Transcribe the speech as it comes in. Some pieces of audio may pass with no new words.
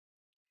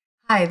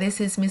Hi,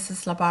 this is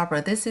Mrs.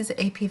 LaBarbara. This is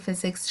AP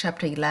Physics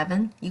Chapter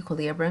 11,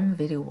 Equilibrium,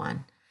 Video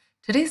 1.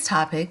 Today's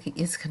topic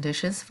is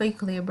conditions for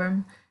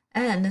equilibrium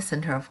and the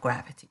center of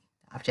gravity.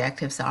 The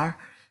objectives are: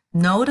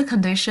 know the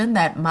condition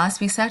that must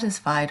be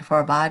satisfied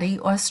for a body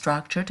or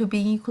structure to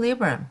be in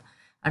equilibrium.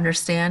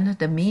 Understand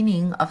the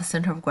meaning of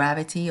center of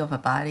gravity of a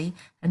body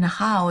and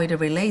how it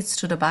relates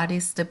to the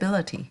body's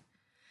stability.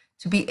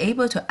 To be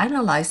able to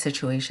analyze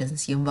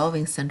situations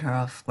involving center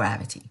of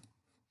gravity.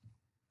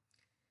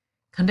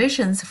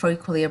 Conditions for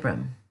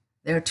equilibrium.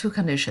 There are two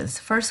conditions.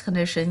 First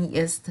condition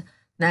is the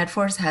net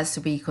force has to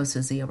be equal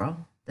to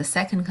 0. The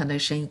second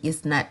condition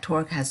is net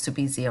torque has to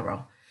be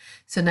 0.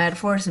 So net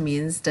force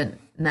means the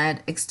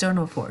net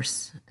external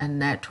force, and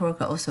net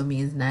torque also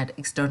means net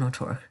external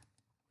torque.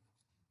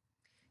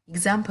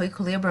 Example,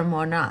 equilibrium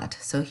or not.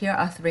 So here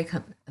are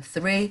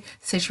three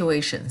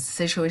situations.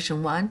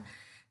 Situation 1,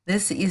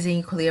 this is in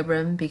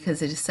equilibrium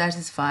because it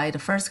satisfies the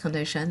first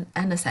condition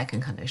and the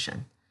second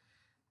condition.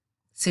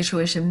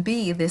 Situation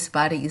B, this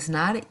body is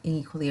not in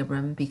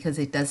equilibrium because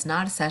it does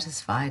not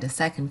satisfy the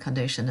second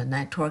condition. The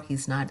net torque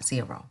is not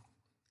 0.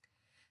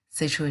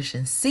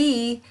 Situation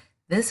C,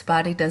 this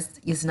body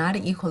is not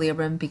in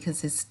equilibrium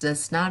because it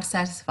does not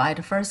satisfy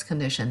the first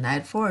condition.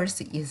 Net force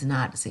is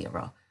not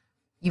 0,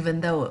 even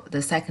though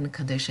the second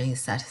condition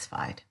is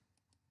satisfied.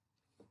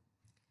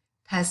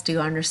 Test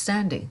your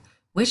understanding.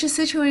 Which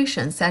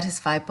situation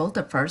satisfies both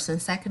the first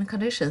and second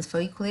conditions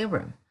for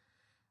equilibrium?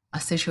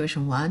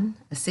 Situation 1,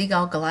 a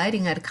seagull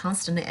gliding at a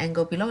constant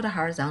angle below the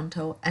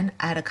horizontal and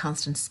at a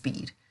constant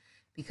speed.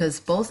 Because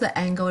both the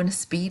angle and the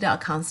speed are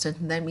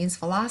constant, that means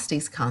velocity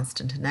is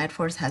constant. Net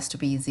force has to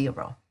be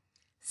 0.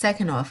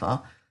 Second of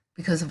all,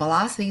 because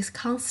velocity is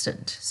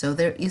constant, so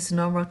there is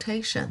no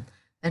rotation.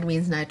 That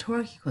means net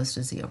torque equals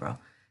to 0.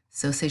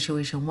 So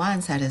situation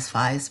 1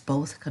 satisfies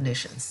both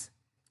conditions.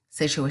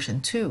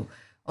 Situation 2,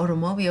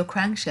 automobile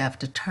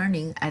crankshaft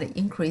turning at an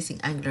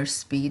increasing angular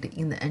speed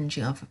in the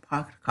engine of a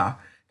parked car.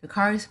 The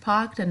car is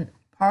parked,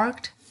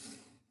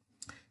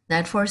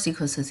 net force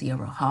equals to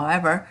 0.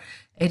 However,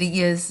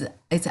 its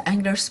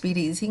angular speed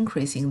is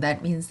increasing.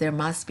 That means there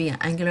must be an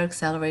angular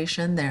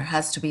acceleration. There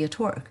has to be a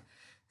torque.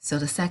 So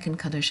the second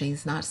condition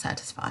is not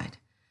satisfied.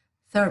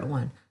 Third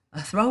one,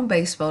 a thrown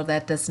baseball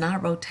that does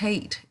not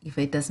rotate. If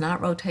it does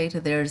not rotate,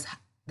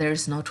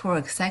 there's no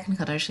torque. Second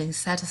condition is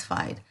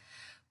satisfied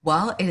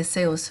while it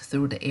sails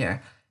through the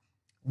air.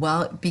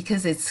 Well,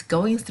 because it's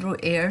going through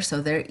air,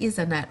 so there is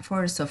a net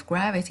force of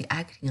gravity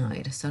acting on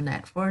it. So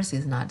net force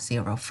is not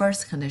 0.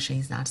 First condition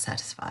is not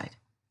satisfied.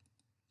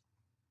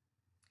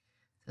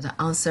 So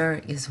the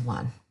answer is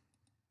 1.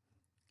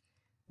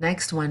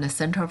 Next one, the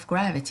center of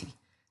gravity.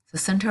 So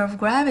center of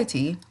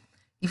gravity,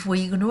 if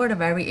we ignore the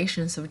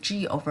variations of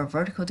g over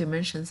vertical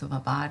dimensions of a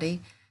body,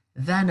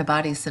 then the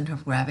body's center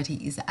of gravity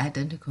is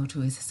identical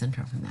to its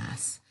center of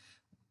mass.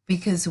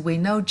 Because we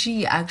know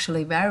g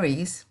actually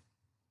varies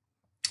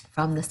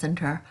from the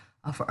center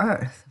of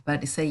Earth.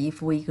 But say if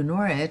we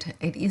ignore it,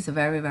 it is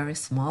very, very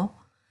small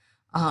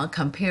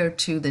compared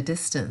to the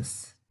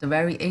distance. The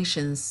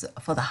variations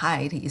for the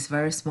height is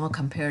very small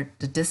compared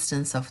to the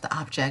distance of the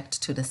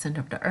object to the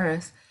center of the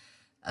Earth.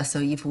 So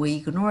if we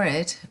ignore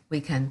it, we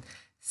can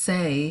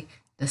say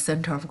the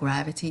center of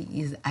gravity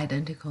is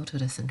identical to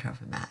the center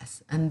of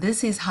mass. And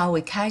this is how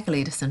we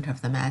calculate the center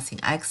of the mass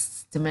in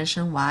x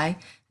dimension, y,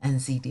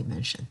 and z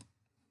dimension.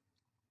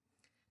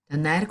 The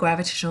net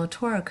gravitational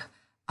torque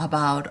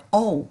about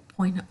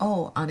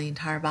 0.0 on the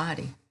entire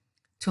body.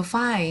 To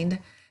find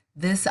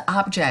this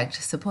object,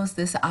 suppose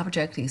this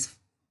object is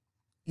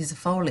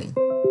falling,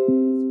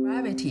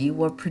 gravity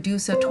will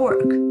produce a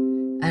torque.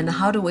 And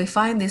how do we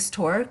find this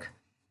torque?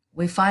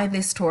 We find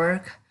this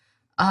torque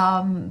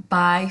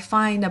by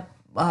finding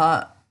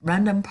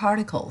random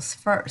particles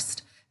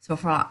first. So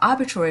for an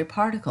arbitrary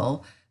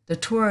particle, the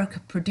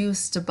torque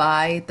produced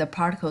by the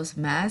particle's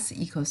mass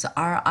equals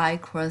Ri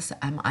cross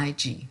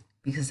Mig,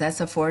 because that's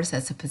a force,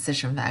 that's a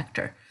position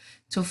vector.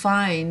 To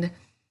find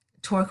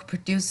torque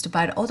produced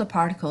by all the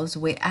particles,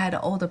 we add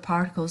all the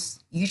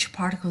particles, each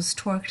particle's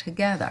torque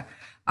together,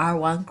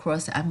 R1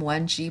 cross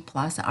M1g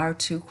plus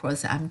R2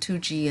 cross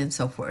M2g, and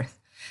so forth.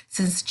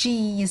 Since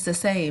g is the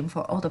same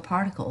for all the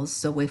particles,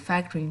 so we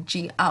factor in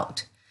g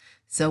out.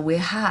 So we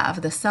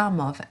have the sum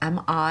of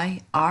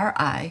Mi,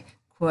 Ri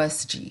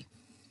cross g.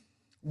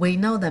 We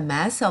know the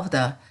mass of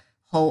the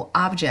whole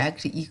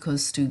object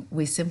equals to,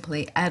 we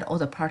simply add all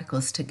the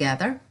particles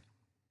together.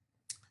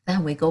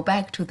 Then we go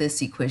back to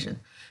this equation.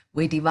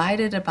 We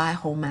divide it by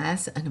whole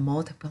mass and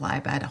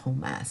multiply by the whole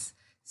mass.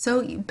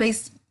 So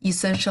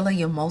essentially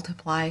you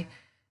multiply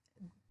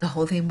the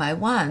whole thing by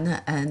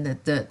 1 and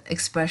the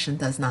expression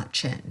does not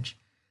change.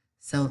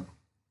 So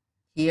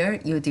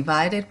here you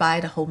divide it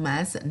by the whole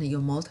mass and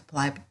you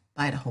multiply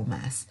by the whole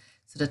mass.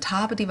 So the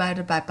top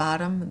divided by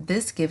bottom,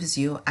 this gives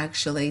you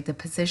actually the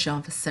position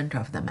of the center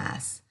of the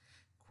mass,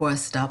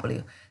 cross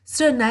W.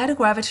 So the net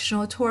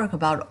gravitational torque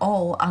about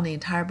O on the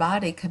entire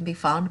body can be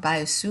found by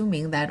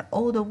assuming that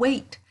all the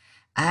weight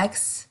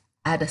acts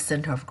at the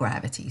center of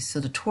gravity. So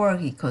the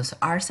torque equals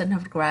R center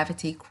of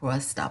gravity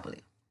cross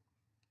W.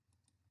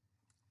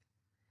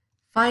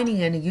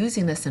 finding and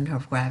using the center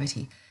of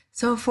gravity.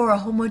 So for a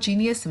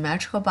homogeneous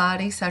symmetrical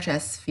body such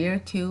as sphere,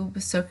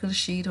 cube, circular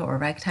sheet, or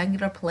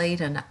rectangular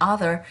plate and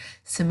other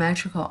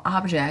symmetrical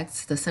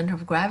objects, the center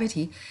of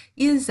gravity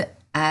is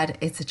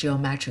at its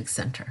geometric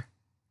center.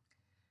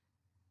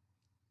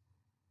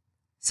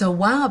 So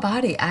when a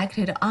body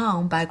acted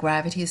on by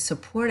gravity is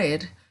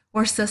supported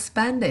or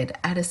suspended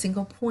at a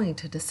single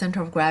point, the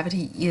center of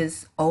gravity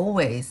is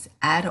always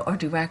at or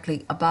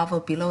directly above or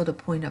below the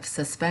point of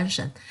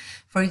suspension.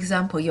 For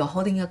example, you're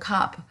holding a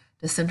cup.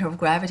 The center of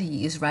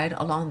gravity is right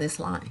along this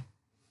line.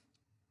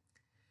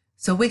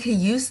 So we can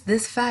use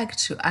this fact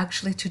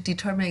to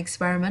determine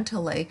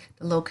experimentally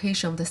the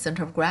location of the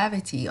center of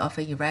gravity of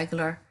an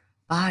irregular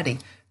body.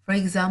 For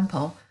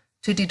example,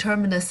 to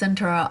determine the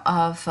center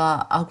of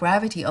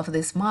gravity of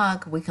this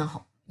mug, we can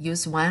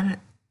use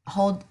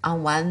hold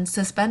on one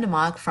suspended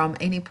mug from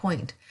any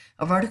point.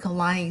 A vertical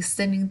line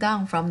extending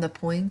down from the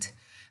point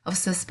of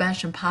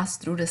suspension passes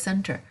through the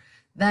center.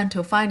 Then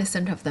to find the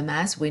center of the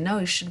mass, we know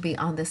it should be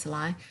on this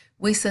line.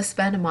 We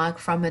suspend a mug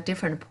from a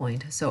different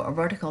point. So a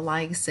vertical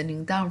line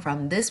extending down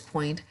from this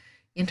point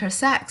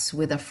intersects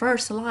with the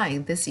first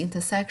line. This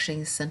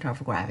intersection is center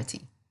of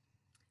gravity.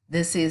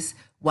 This is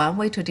one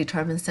way to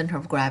determine center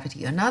of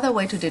gravity. Another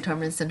way to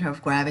determine center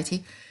of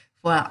gravity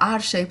for an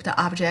odd-shaped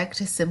object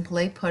is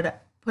simply put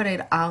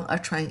it on a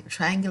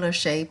triangular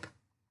shape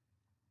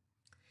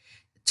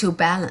to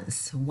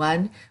balance.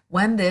 When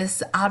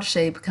this odd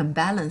shape can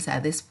balance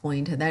at this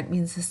point, that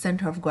means the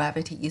center of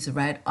gravity is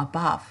right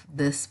above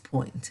this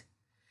point.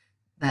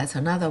 That's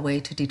another way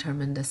to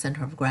determine the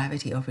center of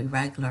gravity of a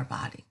irregular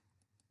body.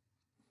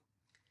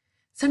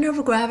 Center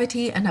of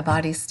gravity and a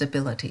body's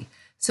stability.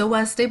 So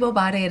when a stable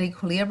body at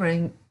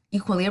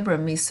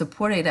equilibrium is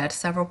supported at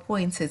several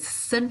points, its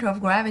center of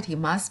gravity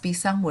must be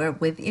somewhere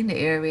within the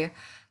area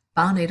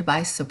bounded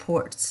by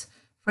supports.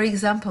 For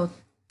example,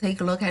 take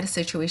a look at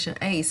situation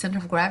A. Center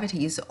of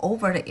gravity is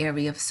over the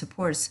area of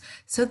supports,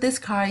 so this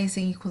car is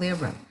in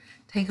equilibrium.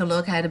 Take a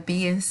look at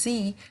B and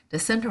C. The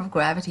center of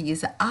gravity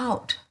is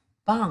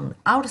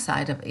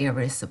outside of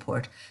area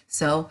support,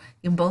 so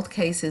in both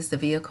cases the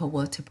vehicle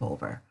will tip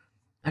over.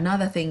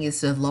 Another thing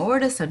is the lower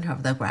the center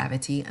of the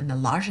gravity and the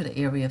larger the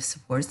area of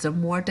supports, the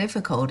more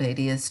difficult it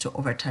is to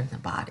overturn the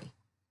body.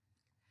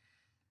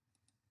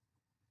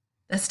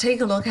 Let's take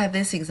a look at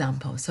this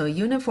example. So a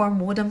uniform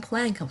wooden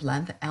plank of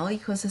length L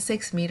equals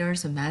 6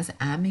 meters and mass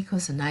M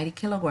equals 90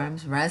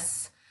 kilograms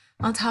rests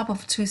on top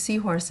of two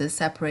seahorses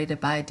separated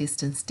by a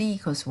distance D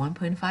equals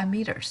 1.5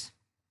 meters.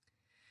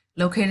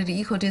 Located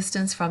equal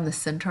distance from the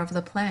center of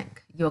the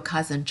plank, your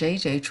cousin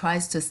JJ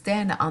tries to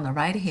stand on the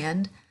right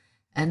hand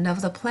end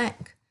of the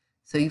plank.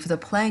 So if the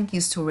plank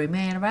is to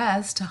remain at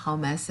rest, how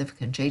massive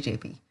can JJ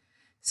be?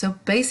 So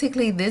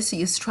basically this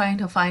is trying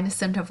to find the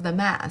center of the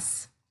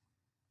mass.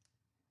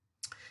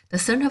 The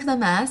center of the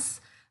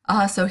mass,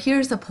 so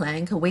here's the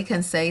plank. We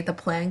can say the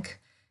plank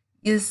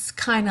is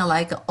kind of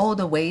like all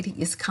the weight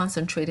is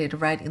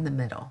concentrated right in the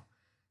middle.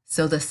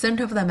 So the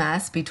center of the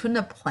mass between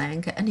the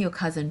plank and your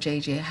cousin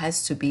JJ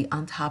has to be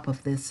on top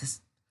of this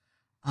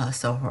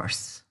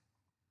sawhorse.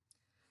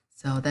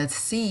 So that's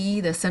C,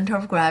 the center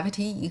of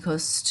gravity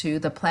equals to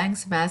the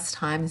plank's mass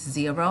times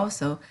 0.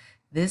 So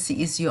this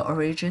is your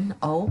origin,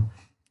 O,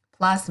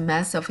 plus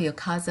mass of your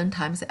cousin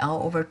times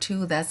L over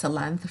 2. That's the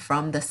length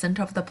from the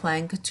center of the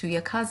plank to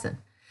your cousin,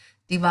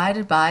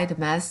 divided by the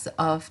mass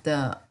of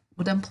the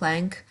wooden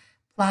plank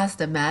plus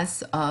the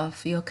mass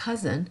of your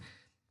cousin.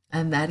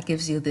 And that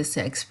gives you this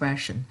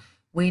expression.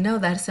 We know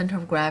that center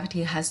of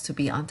gravity has to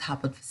be on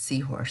top of the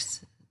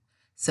seahorse.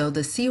 So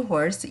the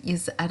seahorse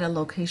is at a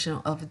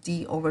location of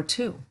D over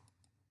 2.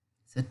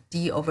 So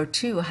D over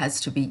 2 has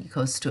to be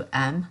equals to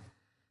M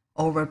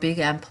over big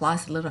M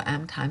plus little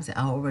m times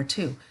L over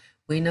 2.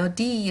 We know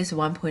D is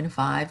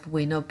 1.5.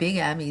 We know big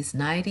M is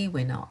 90.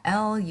 We know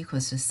L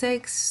equals to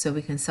 6. So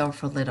we can solve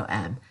for little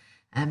m.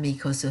 M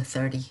equals to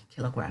 30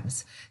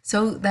 kilograms.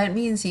 So that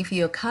means if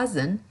your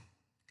cousin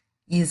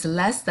is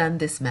less than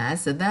this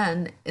mass,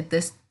 then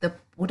the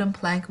wooden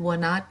plank will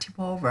not tip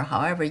over.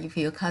 However, if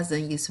your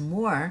cousin is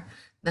more,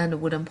 then the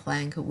wooden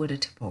plank would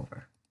tip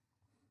over.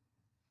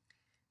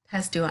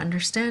 Test your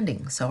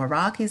understanding. So a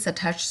rock is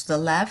attached to the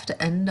left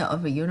end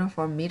of a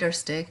uniform meter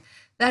stick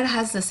that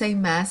has the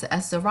same mass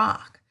as the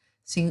rock.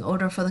 So in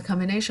order for the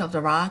combination of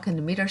the rock and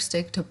the meter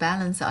stick to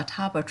balance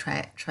atop a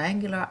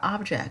triangular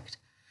object,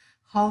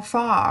 how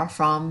far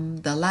from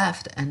the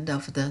left end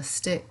of the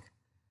stick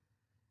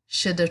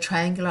should the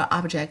triangular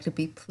object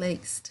be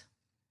placed?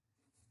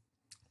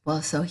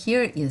 Well, so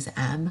here is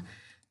M.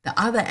 The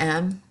other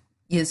M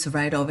is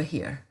right over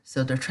here.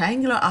 So the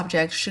triangular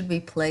object should be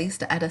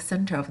placed at the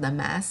center of the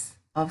mass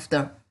of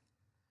the,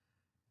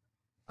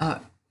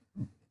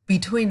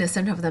 between the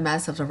center of the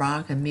mass of the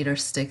rock and meter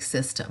stick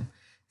system.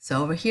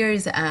 So over here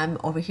is M,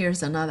 over here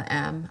is another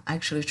M.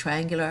 Actually,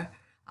 triangular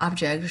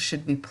object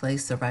should be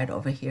placed right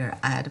over here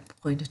at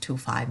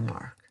 0.25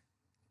 mark,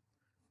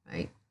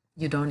 right?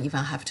 You don't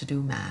even have to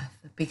do math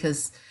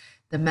because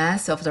the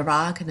mass of the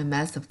rock and the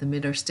mass of the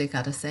meter stick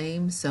are the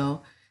same.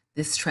 So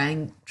this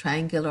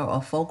triangular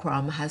or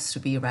fulcrum has to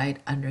be right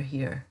under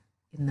here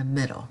in the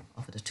middle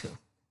of the two.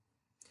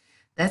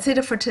 That's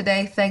it for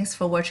today. Thanks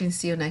for watching.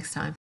 See you next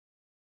time.